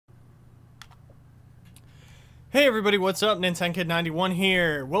Hey everybody, what's up? NintenKid91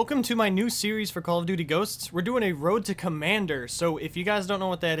 here. Welcome to my new series for Call of Duty Ghosts. We're doing a Road to Commander. So if you guys don't know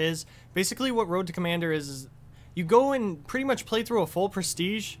what that is, basically what Road to Commander is you go and pretty much play through a full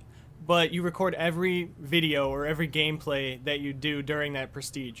Prestige, but you record every video or every gameplay that you do during that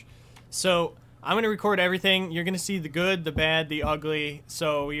Prestige. So I'm going to record everything. You're going to see the good, the bad, the ugly.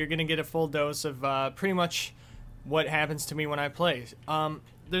 So you're going to get a full dose of pretty much what happens to me when I play.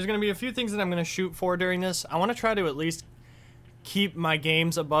 There's going to be a few things that I'm going to shoot for during this. I want to try to at least keep my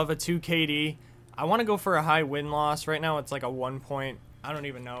games above a 2 KD. I want to go for a high win-loss. Right now it's like a 1 point. I don't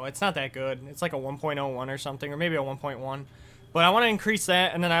even know. It's not that good. It's like a 1.01 or something, or maybe a 1.1. But I want to increase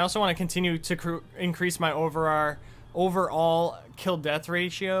that, and then I also want to continue to increase my overall kill-death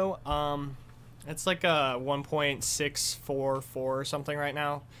ratio. It's like a 1.644 or something right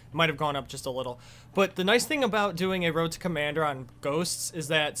now. It might have gone up just a little. But the nice thing about doing a Road to Commander on Ghosts is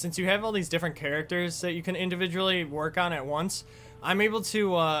that since you have all these different characters that you can individually work on at once, I'm able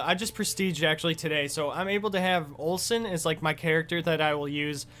to, I just prestiged actually today, so I'm able to have Olsen as like my character that I will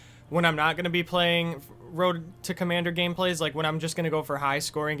use when I'm not going to be playing Road to Commander gameplays, like when I'm just going to go for high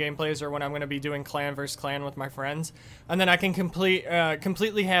scoring gameplays or when I'm going to be doing clan versus clan with my friends. And then I can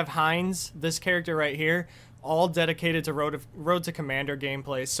completely have Heinz, this character right here, all dedicated to Road to Commander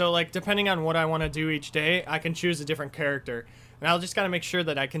gameplays. So like depending on what I want to do each day, I can choose a different character. And I'll just got to make sure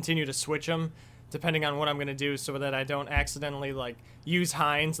that I continue to switch them depending on what I'm going to do so that I don't accidentally like use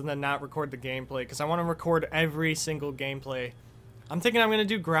Heinz and then not record the gameplay, because I want to record every single gameplay. I'm thinking I'm going to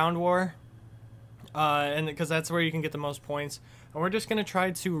do Ground War. And because that's where you can get the most points, and we're just gonna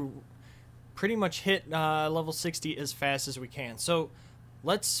try to pretty much hit level 60 as fast as we can. So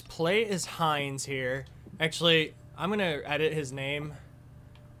let's play as Heinz here. Actually, I'm gonna edit his name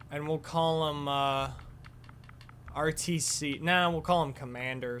and we'll call him RTC. Nah, we'll call him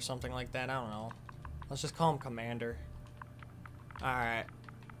Commander or something like that. I don't know, let's just call him Commander. Alright,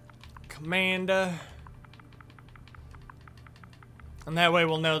 Commander. And that way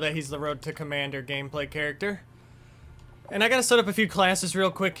we'll know that he's the Road to Commander gameplay character. And I gotta set up a few classes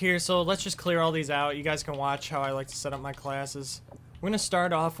real quick here, so let's just clear all these out. You guys can watch how I like to set up my classes. I'm gonna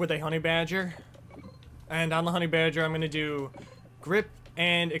start off with a Honey Badger. And on the Honey Badger, I'm gonna do Grip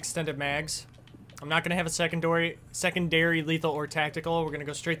and Extended Mags. I'm not gonna have a secondary lethal or tactical. We're gonna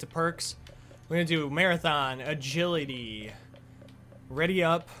go straight to perks. We're gonna do Marathon, Agility, Ready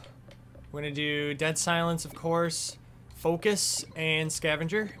Up. We're gonna do Dead Silence, of course, Focus, and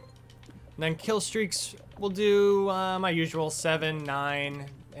Scavenger. And then kill streaks, we'll do my usual 7, 9,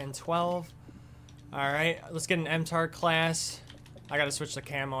 and 12. Alright, let's get an MTAR class. I gotta switch the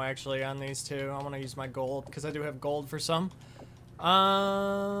camo actually on these two. I want to use my gold because I do have gold for some.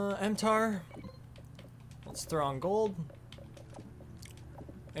 MTAR. Let's throw on gold.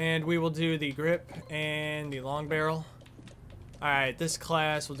 And we will do the grip and the long barrel. Alright, this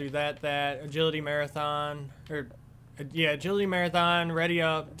class will do that. Agility Marathon, or yeah, Agility Marathon, Ready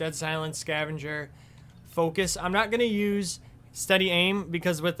Up, Dead Silence, Scavenger, Focus. I'm not going to use Steady Aim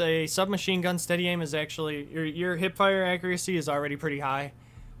because with a submachine gun, Steady Aim is actually, your hip fire accuracy is already pretty high.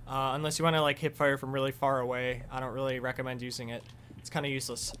 Unless you want to like hip fire from really far away. I don't really recommend using it. It's kind of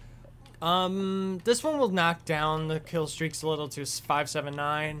useless. This one will knock down the kill streaks a little to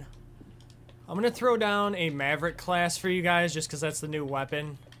 579. I'm going to throw down a Maverick class for you guys just because that's the new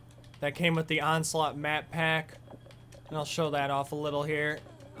weapon that came with the Onslaught map pack. And I'll show that off a little here.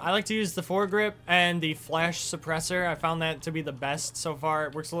 I like to use the foregrip and the flash suppressor. I found that to be the best so far.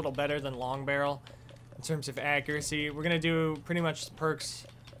 It works a little better than long barrel in terms of accuracy. We're going to do pretty much perks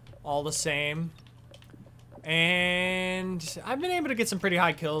all the same. And I've been able to get some pretty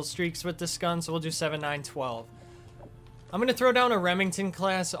high kill streaks with this gun, so we'll do 7, 9, 12. I'm going to throw down a Remington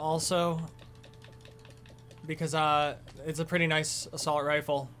class also, because it's a pretty nice assault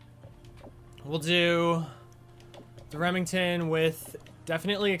rifle. We'll do the Remington with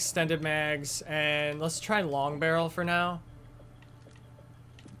definitely extended mags, and let's try long barrel for now.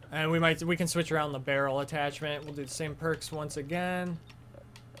 And we can switch around the barrel attachment. We'll do the same perks once again.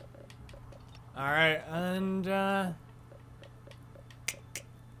 All right, and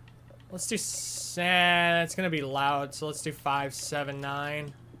let's do. It's gonna be loud, so let's do 5, 7,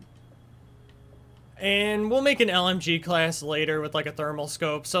 9. And we'll make an LMG class later with like a thermal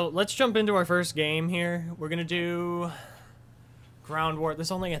scope. So let's jump into our first game here. We're gonna do Ground War. There's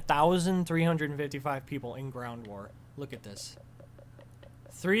only 1,355 people in Ground War. Look at this.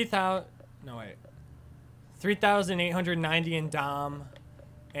 3,890 in Dom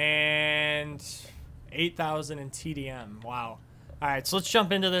and 8,000 in TDM. Wow. All right, so let's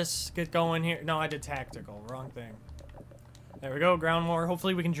jump into this. Get going here. No, I did tactical. Wrong thing. There we go, Ground War.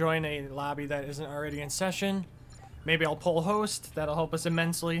 Hopefully we can join a lobby that isn't already in session. Maybe I'll pull host. That'll help us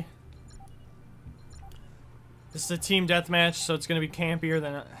immensely. This is a team deathmatch, so it's going to be campier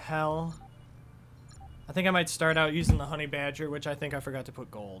than hell. I think I might start out using the honey badger, which I think I forgot to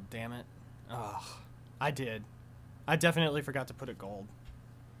put gold. Damn it. Ugh. I did. I definitely forgot to put it gold.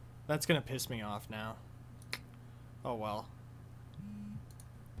 That's going to piss me off now. Oh well.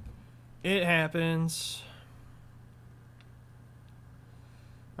 It happens.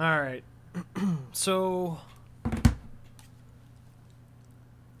 Alright. So...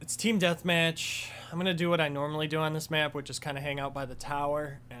 it's team deathmatch. I'm gonna do what I normally do on this map, which is kind of hang out by the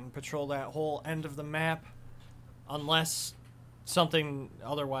tower and patrol that whole end of the map. Unless something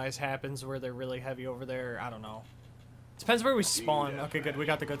otherwise happens where they're really heavy over there. I don't know. Depends where we spawn. Okay, good. We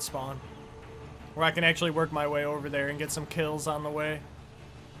got the good spawn. Where I can actually work my way over there and get some kills on the way.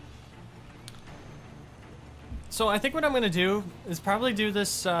 So I think what I'm gonna do is probably do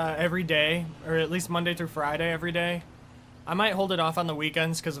this every day, or at least Monday through Friday every day. I might hold it off on the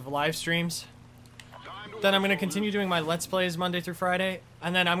weekends because of live streams. Then I'm going to continue doing my Let's Plays Monday through Friday.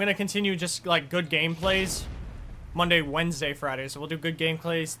 And then I'm going to continue just like good gameplays Monday, Wednesday, Friday. So we'll do good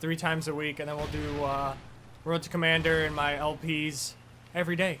gameplays 3 times a week. And then we'll do Road to Commander and my LPs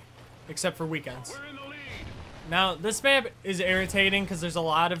every day. Except for weekends. Now, this map is irritating because there's a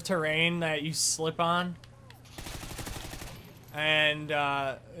lot of terrain that you slip on. And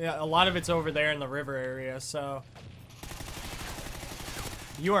yeah, a lot of it's over there in the river area, so...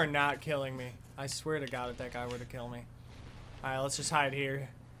 You are not killing me. I swear to God if that guy were to kill me. Alright, let's just hide here.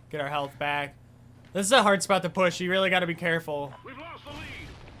 Get our health back. This is a hard spot to push. You really got to be careful. We've lost the lead.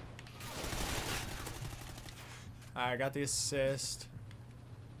 Alright, got the assist.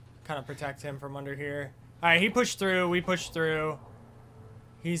 Kind of protect him from under here. Alright, he pushed through. We pushed through.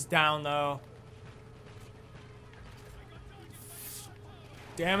 He's down, though.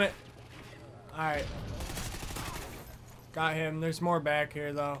 Damn it. Alright. Got him. There's more back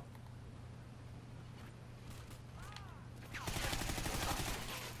here, though.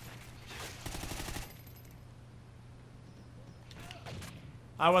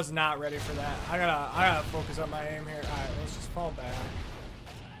 I was not ready for that. I gotta focus on my aim here. Alright, let's just fall back.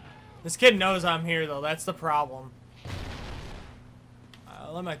 This kid knows I'm here, though. That's the problem.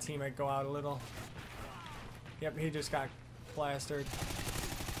 I'll let my teammate go out a little. Yep, he just got plastered.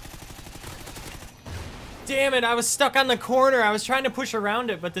 Damn it, I was stuck on the corner. I was trying to push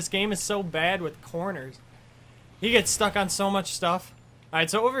around it, but this game is so bad with corners. He gets stuck on so much stuff. Alright,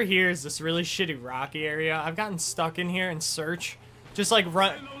 so over here is this really shitty rocky area. I've gotten stuck in here and search. Just like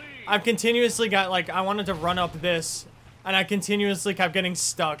run. I've continuously got like, I wanted to run up this, and I continuously kept getting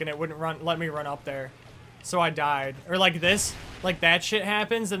stuck, and it wouldn't let me run up there. So I died. Or like this, like that shit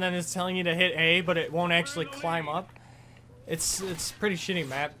happens, and then it's telling you to hit A, but it won't actually climb up. It's pretty shitty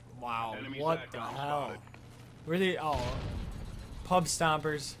map. Wow, what the hell? Where the, oh, pub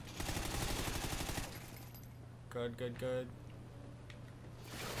stompers. Good, good, good.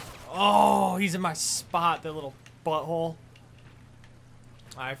 Oh, he's in my spot, that little butthole.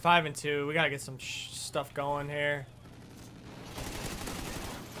 Alright, 5 and 2. We gotta get some stuff going here.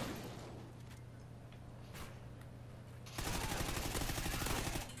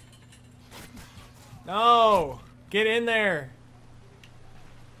 No! Get in there!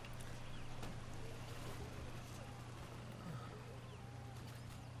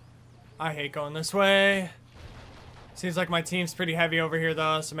 I hate going this way. Seems like my team's pretty heavy over here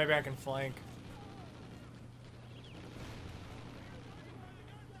though, so maybe I can flank.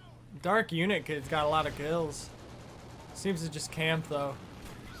 Dark unit kid's got a lot of kills. Seems to just camp though.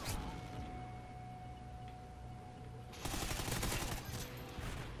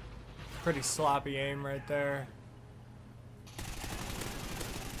 Pretty sloppy aim right there.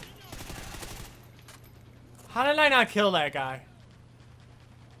 How did I not kill that guy?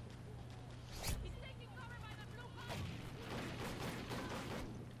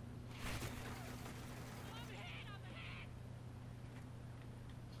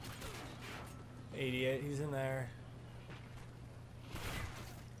 He's in there.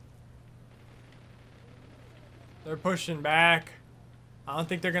 They're pushing back. I don't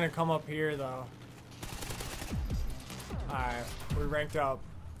think they're gonna come up here though. Alright, we ranked up.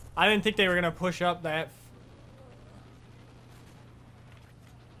 I didn't think they were gonna push up that.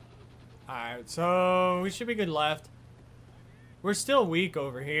 Alright, so we should be good left. We're still weak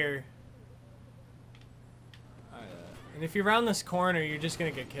over here. And if you round this corner, you're just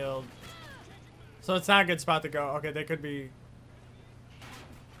gonna get killed. So it's not a good spot to go. Okay, they could be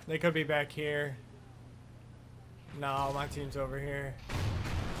back here. No, my team's over here.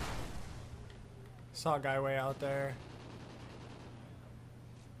 Saw a guy way out there.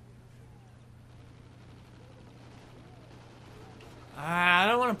 I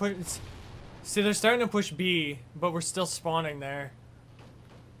don't want to put... See, they're starting to push B, but we're still spawning there.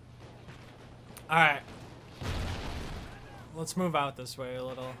 Alright. Let's move out this way a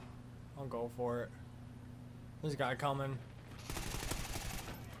little. I'll go for it. There's a guy coming.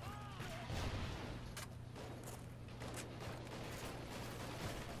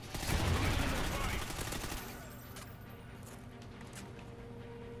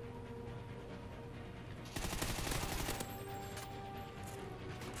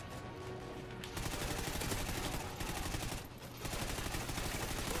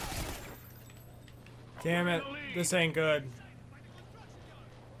 Damn it, this ain't good.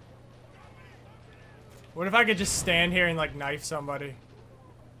 What if I could just stand here and like knife somebody?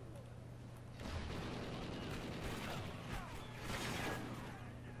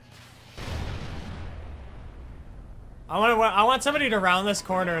 I want somebody to round this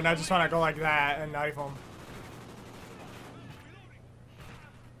corner and I just want to go like that and knife them.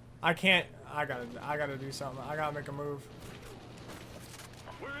 I can't, I gotta do something. I gotta make a move.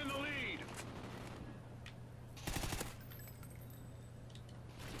 We're in the lead.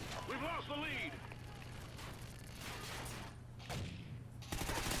 We've lost the lead.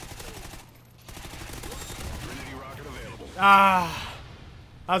 Trinity rocket available. Ah,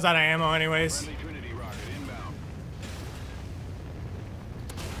 I was out of ammo anyways. Friendly Trinity rocket inbound.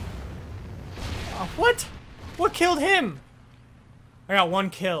 What? What killed him? I got one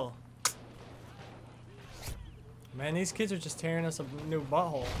kill. Man, these kids are just tearing us a new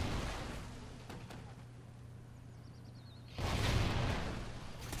butthole.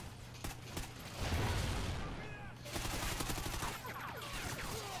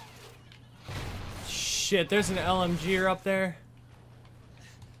 Shit, there's an LMGer up there.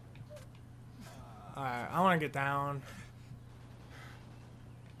 Alright, I want to get down.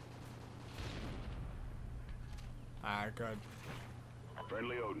 Alright, good.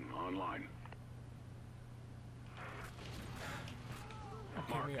 Friendly Odin online.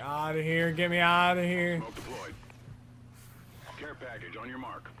 Get me out of here, get me out of here. Smoke deployed. Care package on your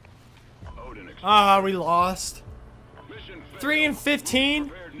mark. Odin exposed. Ah, we lost. Mission failed. 3 and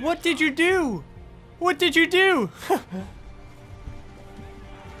 15? What did you do? What did you do?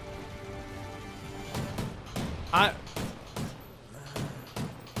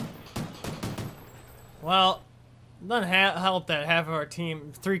 Well, it doesn't help that half of our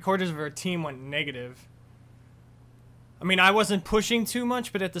team, 3/4 of our team went negative. I mean, I wasn't pushing too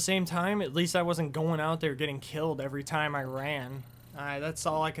much, but at the same time, at least I wasn't going out there getting killed every time I ran. Alright, that's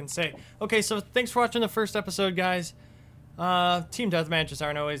all I can say. Okay, so thanks for watching the first episode, guys. Team deathmatches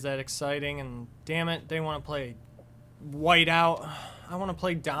aren't always that exciting, and damn it, they want to play whiteout. I want to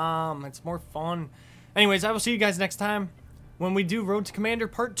play Dom. It's more fun. Anyways, I will see you guys next time when we do Road to Commander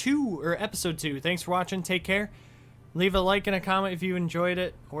Part 2, or Episode 2. Thanks for watching. Take care. Leave a like and a comment if you enjoyed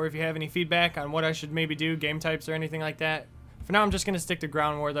it, or if you have any feedback on what I should maybe do, game types or anything like that. For now, I'm just going to stick to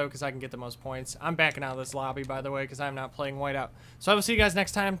Ground War, though, because I can get the most points. I'm backing out of this lobby, by the way, because I'm not playing whiteout. So I will see you guys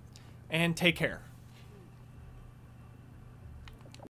next time, and take care.